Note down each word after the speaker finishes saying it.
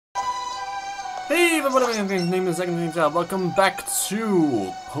Hey everybody, my name is Second Job. Welcome back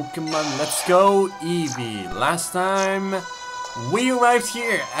to Pokemon Let's Go Eevee. Last time we arrived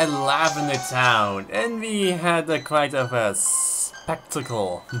here at Lavender Town and we had quite of a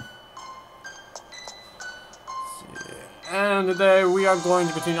spectacle. And today we are going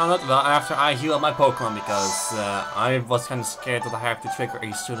to continue on it after I heal up my Pokemon because I was kind of scared that I have to trigger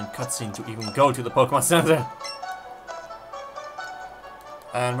a certain cutscene to even go to the Pokemon Center.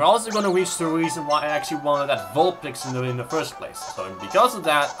 And we're also going to reach the reason why I actually wanted that Vulpix in the first place. So because of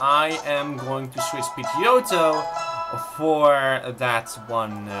that, I am going to switch Pidgeotto for that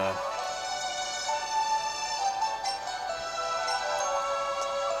one.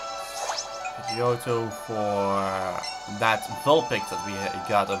 Pidgeotto for that Vulpix that we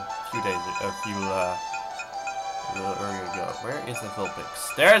got a few earlier ago. Where is the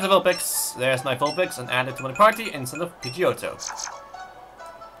Vulpix? There's the Vulpix. There's my Vulpix, and add it to my party instead of Pidgeotto.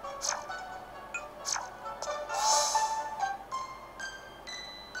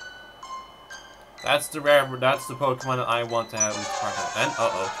 That's the Pokemon that I want to have with Pokemon. And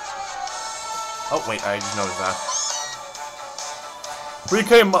oh wait, I just noticed that. We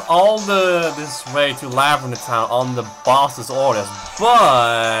came all this way to Lavender Town on the boss's orders,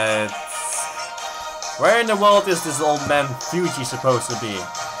 but where in the world is this old man Fuji supposed to be?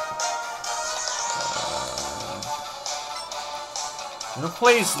 The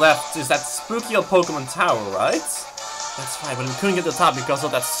place left is that spooky old Pokemon Tower, right? That's right, but we couldn't get to the top because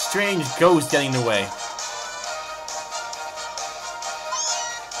of that strange ghost getting in the way.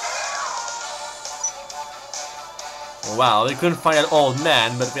 Wow, we couldn't find that old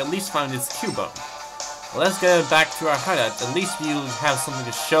man, but we at least found his Cubone. Well, let's get back to our hideout. At least we'll have something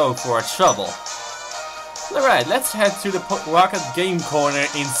to show for our trouble. Alright, let's head to the Rocket Game Corner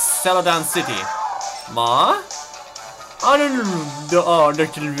in Celadon City. Ma? I don't know the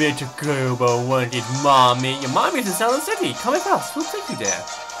little Cubone wanted mommy. Your mommy's in Celadon City. Come with us, we'll take you there.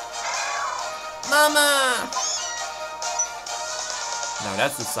 Mama! No,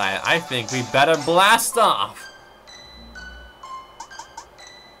 that's the sign. I think we better blast off.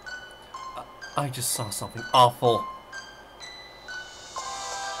 I just saw something awful.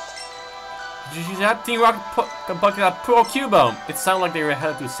 Did you see that? Team Rocket bucket that poor Cubone. It sounded like they were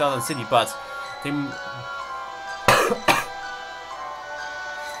headed to Celadon City, but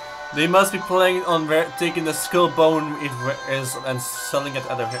they must be planning on taking the skull bone and selling it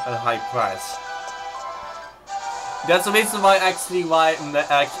at a high price. That's the reason why, in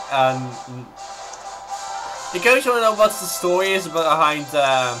case you want to know what the story is behind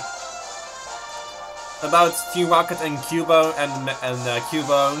about Team Rocket and Cubone and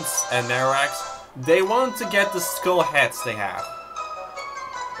Cubones and Nairax, they want to get the skull heads they have.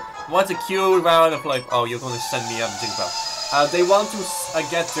 What's a cute round of like, oh, you're going to send me up and think about. They want to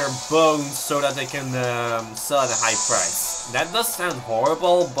get their bones so that they can sell at a high price. That does sound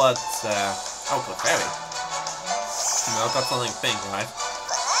horrible, but oh, Clefairy. No, got something pink, right?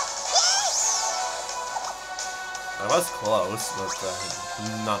 That was close, but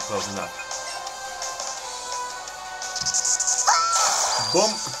not close enough.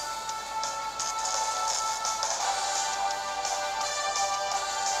 Boom!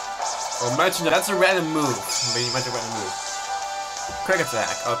 Oh, imagine that's a random move. Imagine a random move. Quick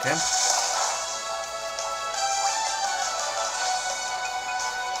attack, okay.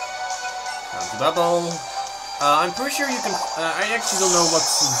 Down to double. I'm pretty sure you can. I actually don't know what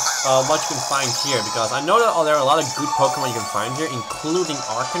you can find here because I know that there are a lot of good Pokemon you can find here, including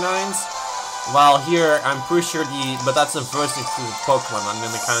Arcanines. While here, I'm pretty sure but that's a first exclusive Pokemon. I mean,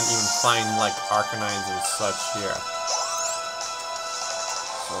 they can't even find like Arcanines and such here.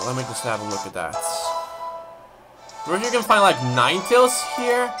 So let me just have a look at that. Where you can find like Ninetales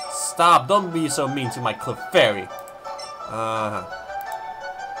here? Stop! Don't be so mean to my Clefairy.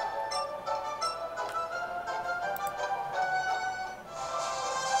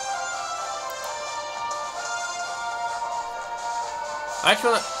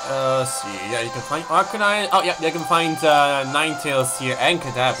 Actually, let's see. Yeah, you can find Arcanine. Oh, yeah, you can find Ninetales here and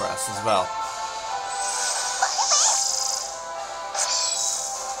Kadabras as well.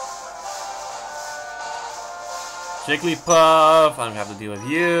 Jigglypuff, I don't have to deal with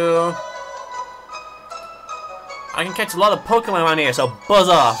you. I can catch a lot of Pokemon around here, so buzz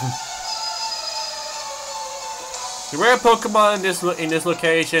off. The rare Pokemon in this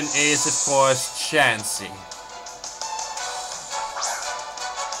location is, of course, Chansey.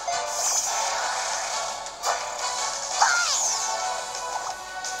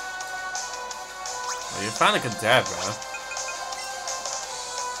 You found a Kadabra.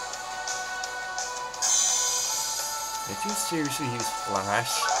 Did you seriously use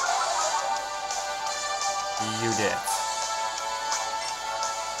Flash? You did.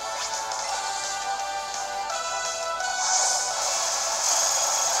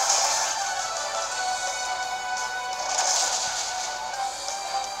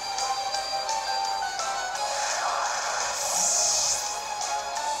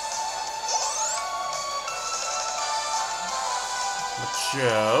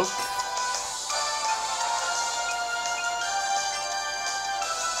 Joke.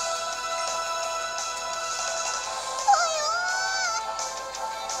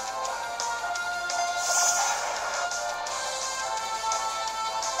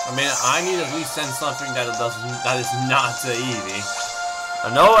 I mean, I need to at least send something that is not Eevee. I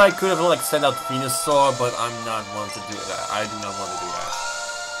know I could have like sent out Venusaur, but I'm not one to do that. I do not want to do that.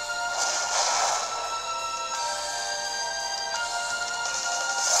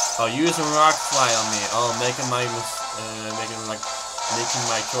 Oh, using Rock Slide on me. Oh, making my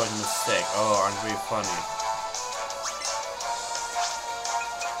choice a mistake. Oh, aren't we funny?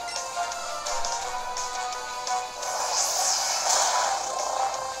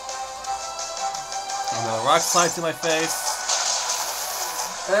 Another Rock Slide to my face.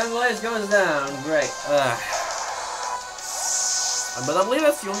 And light goes down. Great. But I believe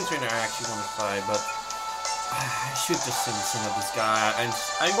that's the only trainer I actually want to fight. But I should just send up this guy, and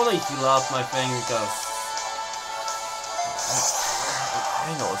I'm gonna heal up my thing because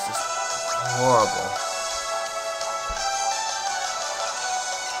I know it's just horrible.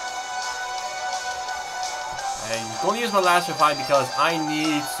 I'm gonna use my last revive because I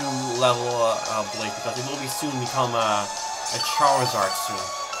need to level up Blake because it will be soon become a Charizard soon.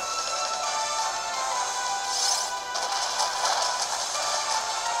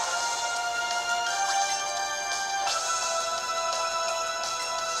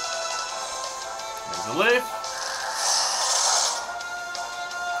 Live.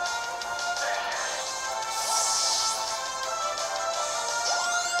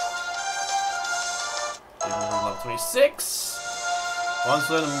 Level 26. Once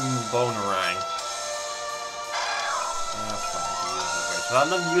learn Bonerang. I'm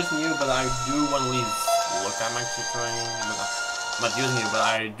not using you, but I do want to at least look. I'm actually trying. I'm not using you, but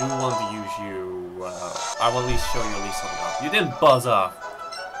I do want to use you. I will at least show you at least something else. You didn't buzz off.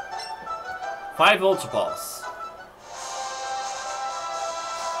 5 Ultra Balls.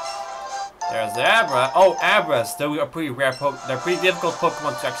 There's the Abra. Oh, Abras. They are pretty rare. They're pretty difficult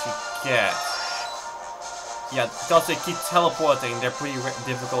Pokemon to actually get. Yeah, because they keep teleporting. They're pretty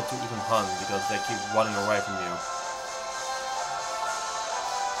difficult to even hunt because they keep running away from you.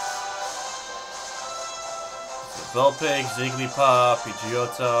 Vulpix, Jigglypuff,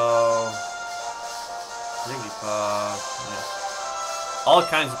 Pidgeotto, Jigglypuff, yeah. All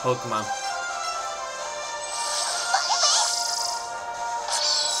kinds of Pokemon.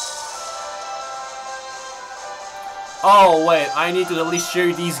 Oh wait, I need to at least show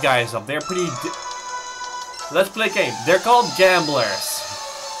you these guys up. They're pretty. Let's play a game. They're called gamblers.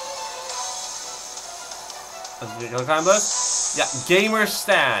 Yeah, Gamer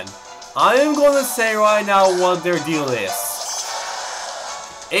Stand. I am gonna say right now what their deal is.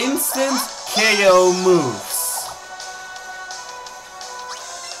 Instant KO moves.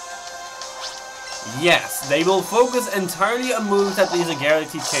 Yes, they will focus entirely on moves that is a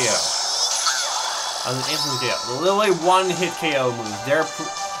guaranteed KO. As an instant KO. Literally one-hit KO moves.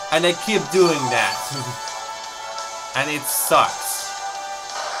 And they keep doing that. And it sucks.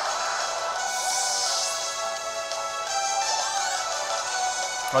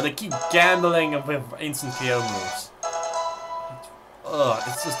 Or they keep gambling with instant KO moves. Ugh,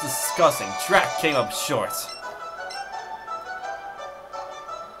 it's just disgusting. Track came up short.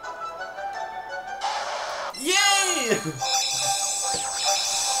 Yay!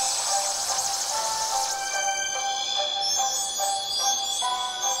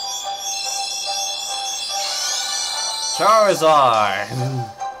 Charizard!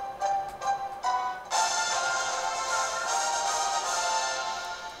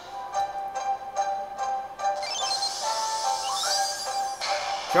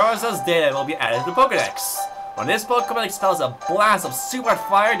 Charizard's data will be added to Pokédex. When this Pokemon expels a blast of super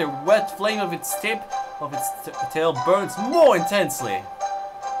fire, the red flame of its tip of its tail burns more intensely.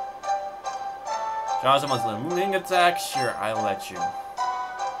 Charizard wants a moving attack? Sure, I'll let you.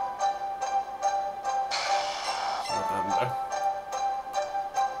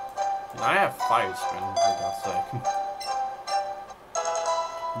 I have Fire Spin, for God's sake.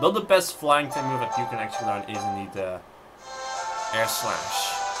 Though the best flying type move that you can actually learn is indeed the Air Slash.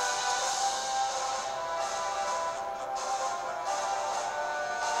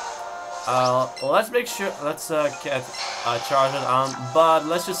 Let's make sure, let's get Charizard on, but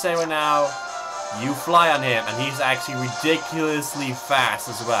let's just say right now, You fly on him, and he's actually ridiculously fast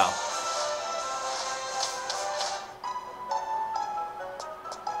as well.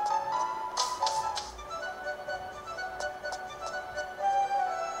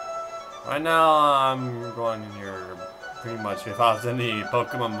 Right now, I'm going here pretty much without any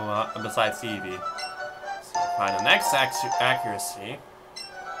Pokemon besides Eevee. So find the next accuracy.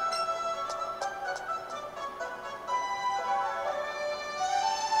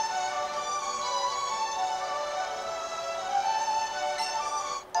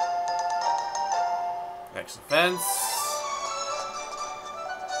 Next defense.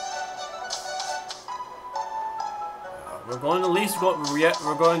 We're going to at least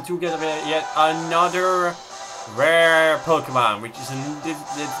we're going to get yet another rare Pokemon, which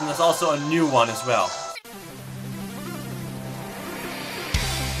is also a new one as well.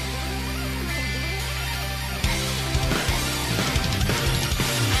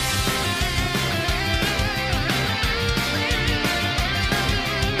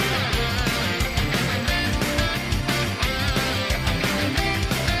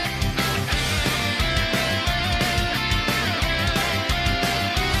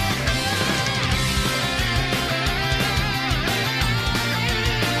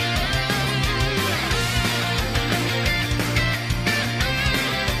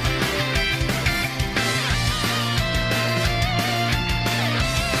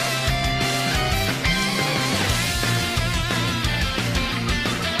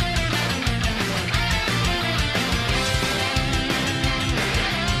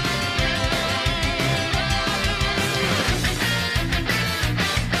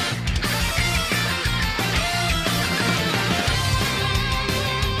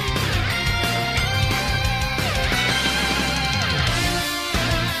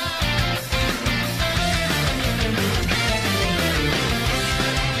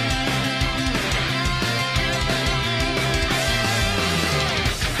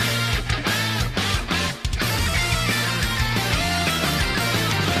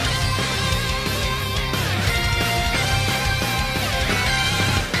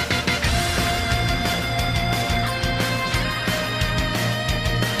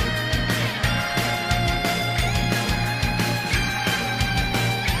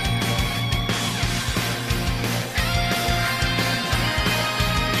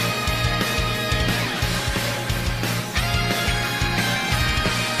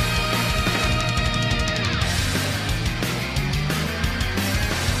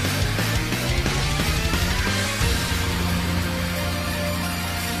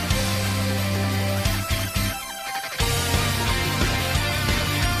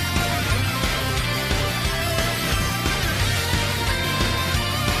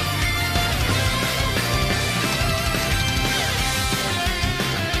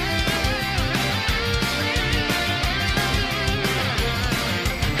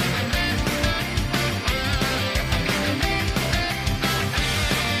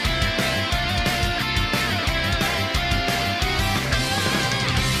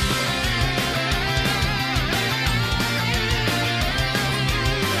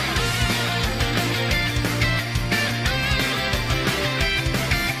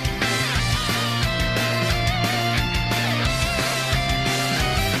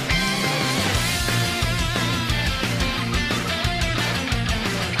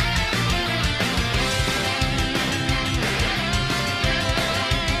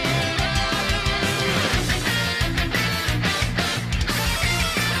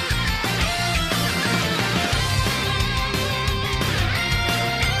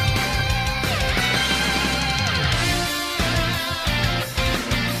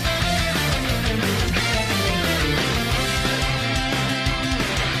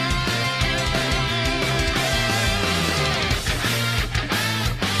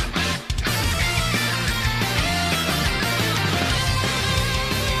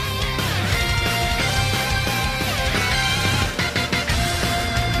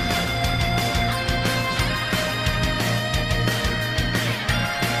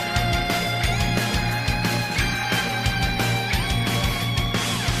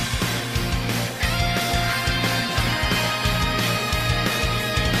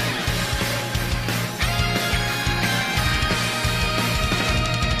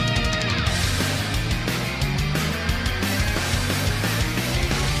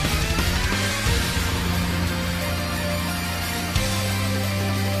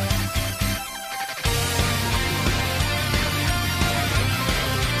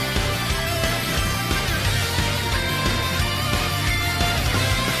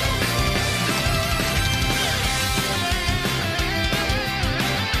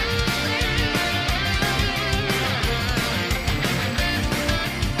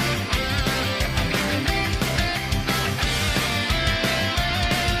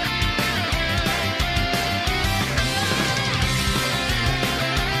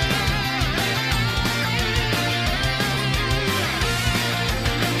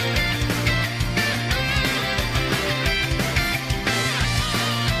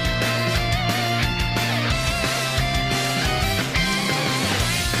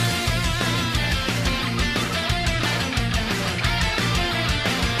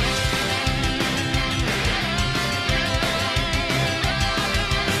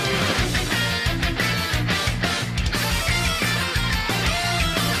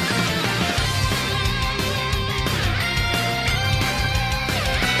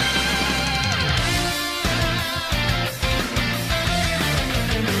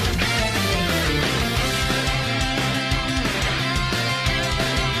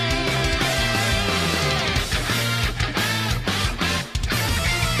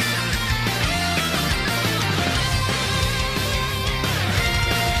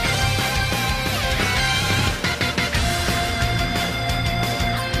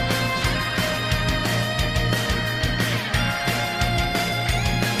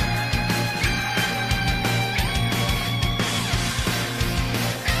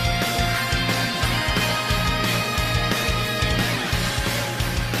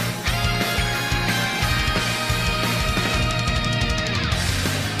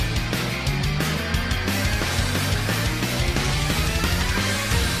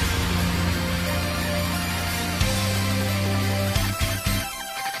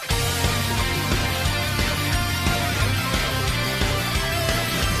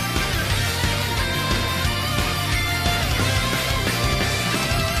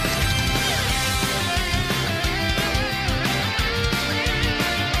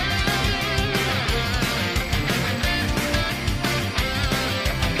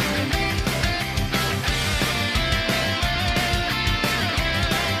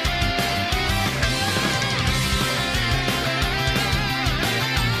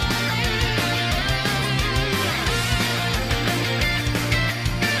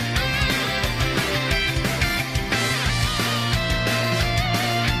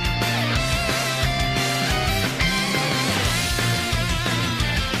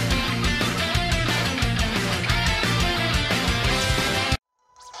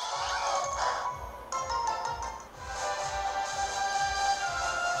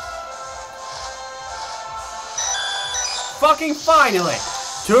 fucking finally!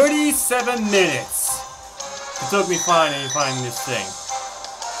 37 minutes! It took me finally finding this thing.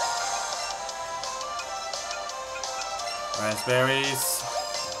 Raspberries.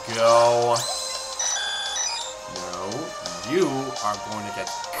 Go. No. You are going to get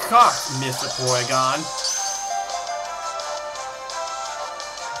caught, Mr. Porygon.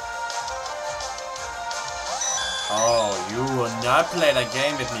 Oh, you will not play that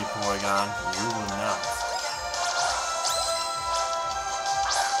game with me, Porygon. You will not.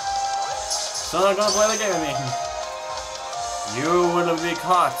 So not gonna play the game with me. You will be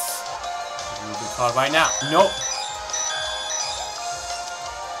caught. You will be caught right now. Nope.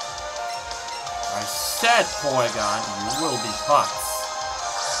 I said, Porygon, you will be caught.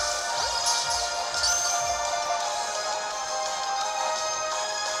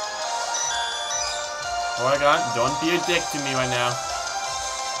 Porygon, don't be a dick to me right now.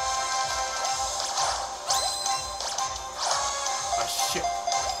 Oh shit.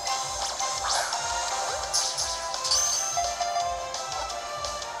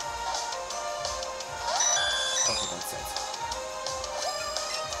 Okay, that's it.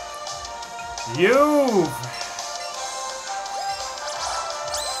 You!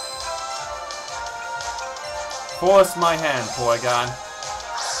 Force my hand, Porygon.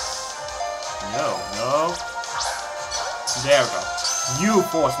 No, no. There we go. You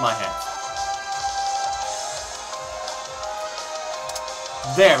force my hand.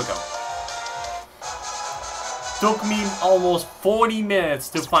 There we go. Took me almost 40 minutes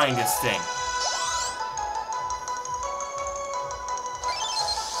to find this thing.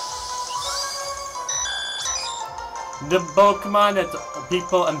 The Pokemon that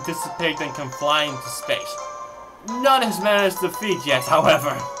people anticipate and can fly into space. None has managed to defeat yet,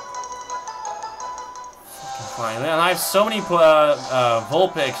 however. Finally, and I have so many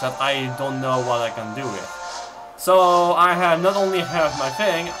Vulpix that I don't know what I can do with. So I have not only have my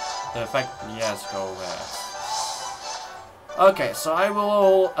thing, the fact, yes, go ahead. Okay, so I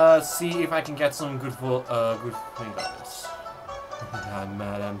will see if I can get some good thing about this.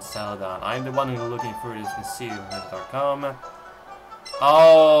 Madam Celadon, I'm the one who's looking for this concealment.com.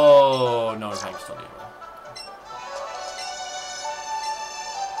 Oh no, thanks to you.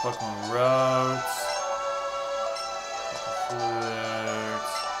 Pokemon Roads.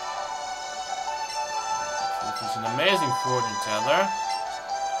 This is an amazing fortune teller.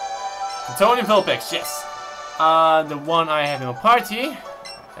 Tony Vulpix, yes. The one I have in a party.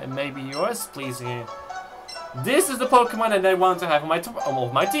 And maybe yours, please. This is the Pokemon that I want to have on my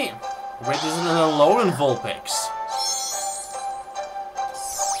team. Which is an Alolan Vulpix.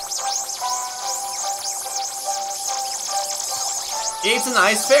 It's an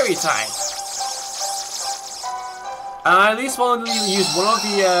Ice Fairy type. I at least want to use one of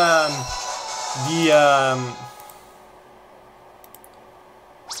the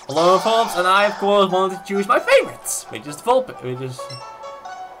Alolan forms, and I of course wanted to choose my favorites, which is Vulpix, which is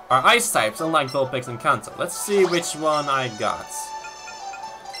are Ice types, unlike Vulpix and Kanto. Let's see which one I got.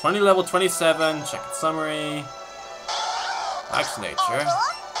 20 level 27. Check the summary. Max nature.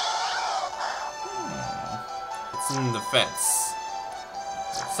 It's in defense.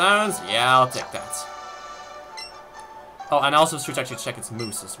 Sounds? Yeah, I'll take that. Oh, and I also should actually check its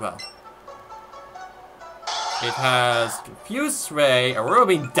moves as well. It has Confused Ray, Aurora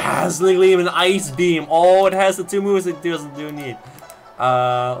Beam, Dazzling Gleam, and Ice Beam. Oh, it has the two moves it doesn't do need.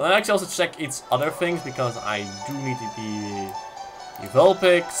 Let's actually also check its other things because I do need to be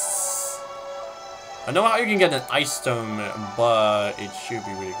Vulpix. I know how you can get an Ice Stone, but it should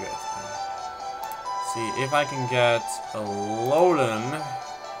be really good. See if I can get a Alolan.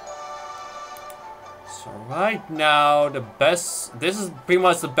 So right now, the best, this is pretty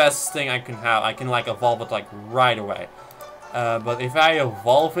much the best thing I can have. I can like evolve it like right away. But if I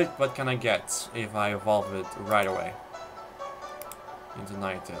evolve it, what can I get if I evolve it right away? Into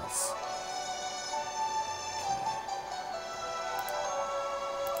Ninetales.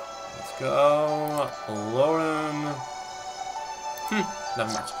 Let's go. Alolan.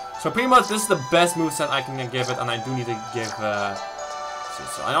 Never mind. So pretty much this is the best moveset I can give it, and I do need to give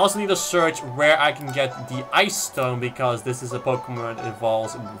so I also need to search where I can get the Ice Stone because this is a Pokemon that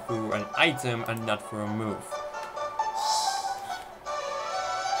evolves through an item and not for a move.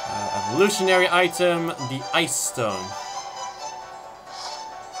 Evolutionary item, the Ice Stone.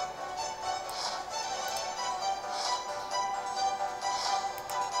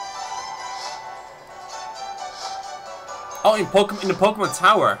 Oh, in the Pokemon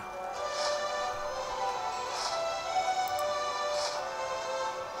Tower.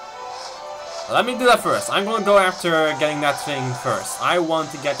 Let me do that first. I'm gonna go after getting that thing first. I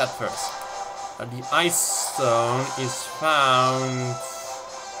want to get that first. The ice stone is found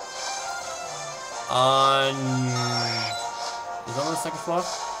on... Is it on the second floor?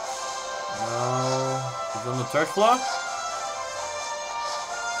 No. Is it on the third floor?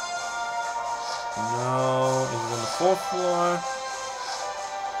 No. Is it on the fourth floor?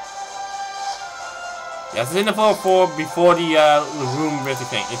 Yes, it's in the floor 4 before the room with the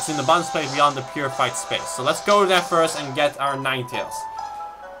thing. It's in the bonus place beyond the purified space. So let's go there first and get our Ninetales.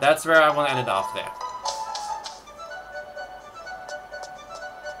 That's where I want to end it off there.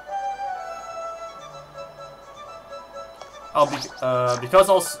 Oh, because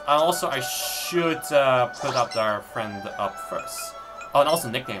also I should put up our friend up first. Oh, and also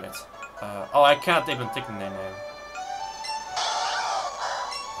nickname it. Oh, I can't even nickname him.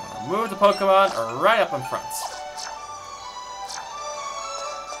 Move the Pokemon right up in front.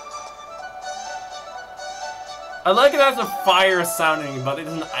 I like it as a fire sounding, but it's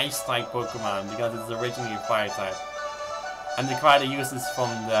an ice type Pokemon because it's originally a fire type. And they try to use this from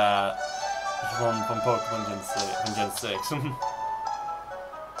the from Pokemon Gen 6.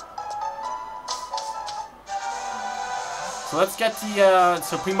 So let's get the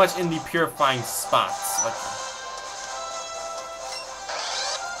so pretty much in the purifying spots. Okay.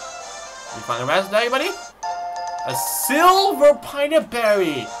 You find the rest of everybody? A silver pineapple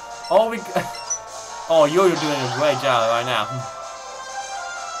berry! Oh, oh, you're doing a great job right now.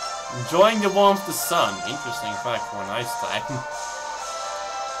 Enjoying the warmth of the sun. Interesting fact for an ice type.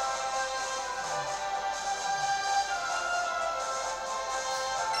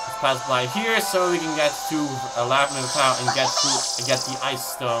 Let's pass by here so we can get to Lavender Town and get the ice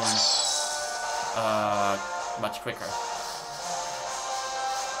stone much quicker.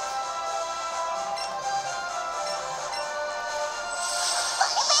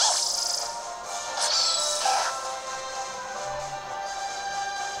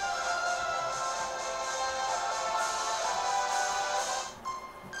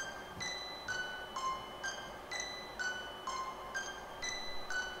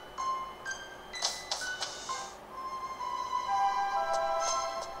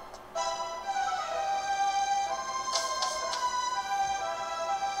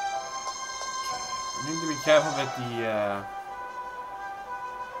 Careful with the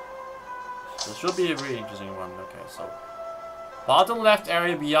this should be a really interesting one. Okay, so bottom left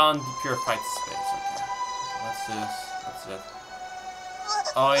area beyond the purified space. Okay, what's this? What's it?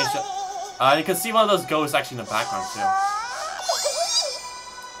 Oh, you can see one of those ghosts actually in the background too.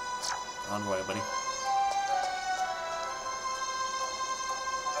 Don't worry, buddy.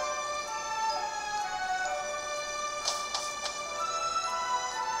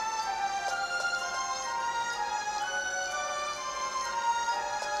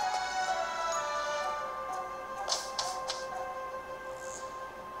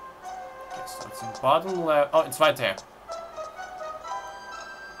 Bottom left. Oh, it's right there.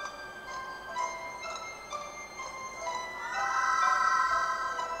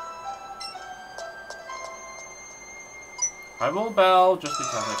 I will bell just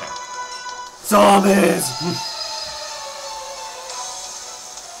because I can. Zombies!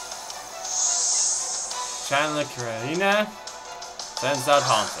 Chandler Karina sends out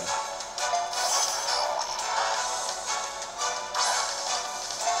Haunter.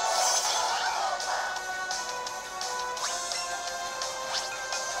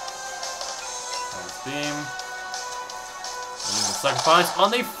 Beam. Sacrifice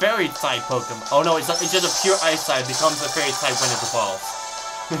on a fairy type Pokemon. Oh no, it's just a pure ice type. It becomes a fairy type when it evolves.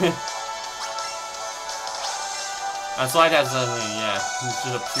 That's why that's yeah, it's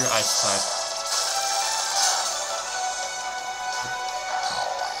just a pure ice type.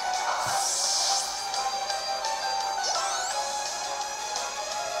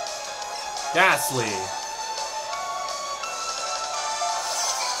 Ghastly.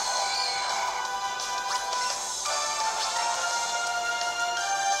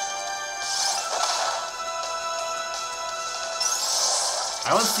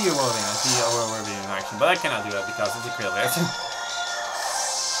 I want to see evolving. I see evolving in action, but I cannot do that because it's a crit alert.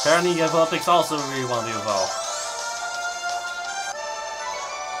 Apparently, Vulpix also really want to evolve.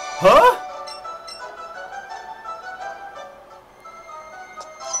 Huh?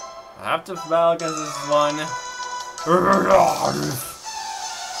 I have to battle against this one.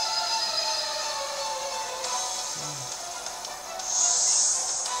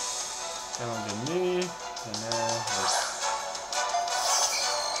 Challenge me, and then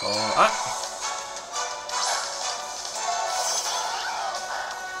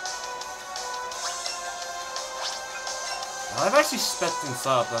I've actually sped things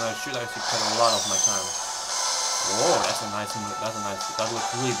up, and I should actually cut a lot of my time. Whoa, that looks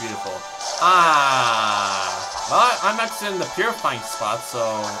really beautiful. Ah! Well, I'm actually in the purifying spot,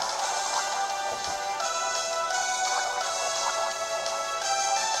 so...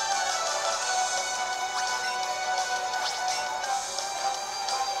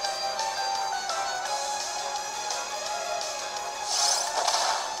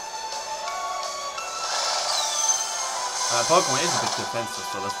 Pokemon is a bit defensive,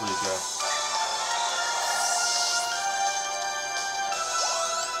 so that's really good.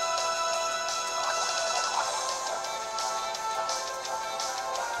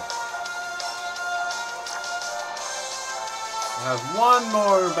 I have one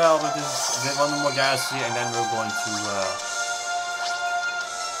more battle with this, one more Galaxy, and then we're going to,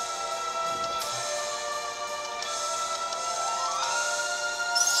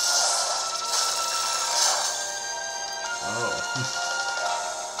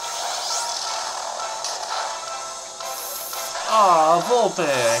 oh,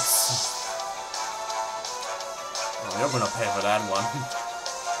 Vulpix! Oh, you're gonna pay for that one.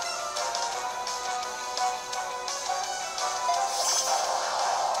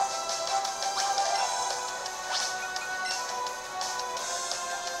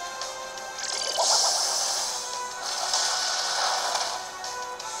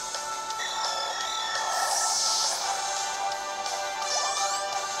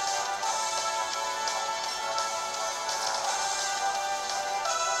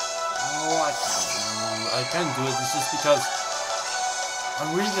 I can't do it, it's just because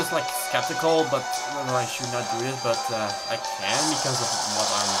I'm really just like skeptical, but whether I should not do it, but I can because of what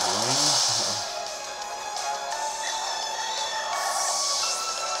I'm doing.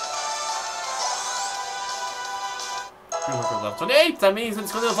 Level 28, that means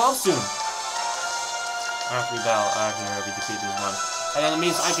it's gonna evolve soon. After we defeat this one. And then it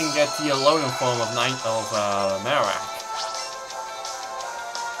means I can get the Alolan form of Marowak.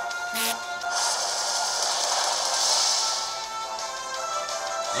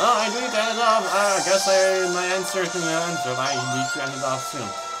 Oh, I need to end it off. I guess my answer is answered. I need to end it off soon.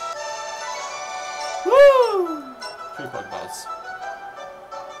 Woo! 3 Pokeballs.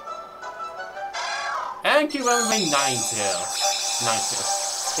 And keep on my Ninetales.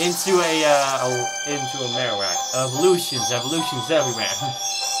 Into a Marowak. Evolutions everywhere.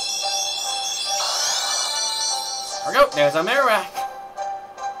 There we go. There's a Marowak.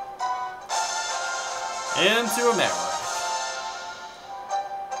 Into a Marowak.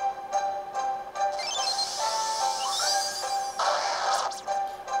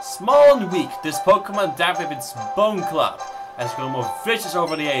 Small and weak, this Pokemon adapted with its Bone Club has grown more vicious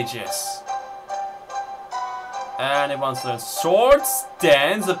over the ages. And it wants to learn Sword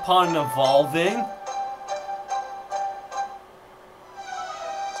Stance upon evolving.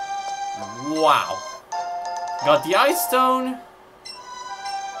 Wow. Got the Ice Stone.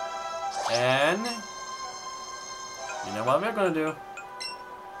 And you know what we're gonna do?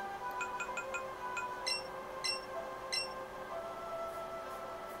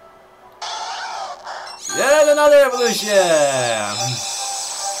 Yet another evolution!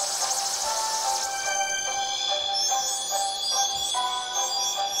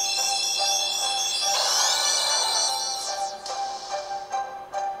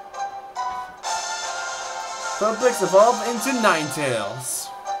 Vulpix evolved into Ninetales.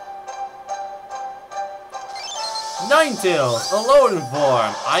 Ninetales, Alolan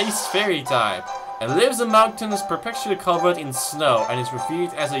form, Ice Fairy type. It lives in mountains perpetually covered in snow and is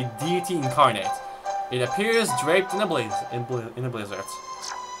revered as a deity incarnate. It appears draped in a blizzard.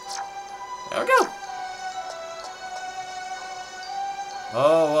 There we go.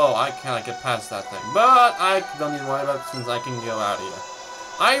 Oh, I cannot get past that thing. But I don't need to worry about it since I can go out of here.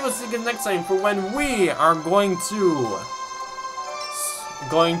 I will see you next time for when we are going to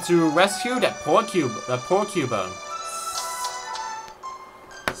rescue that poor Cubone.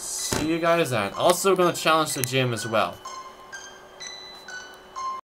 See you guys then. Also gonna challenge the gym as well.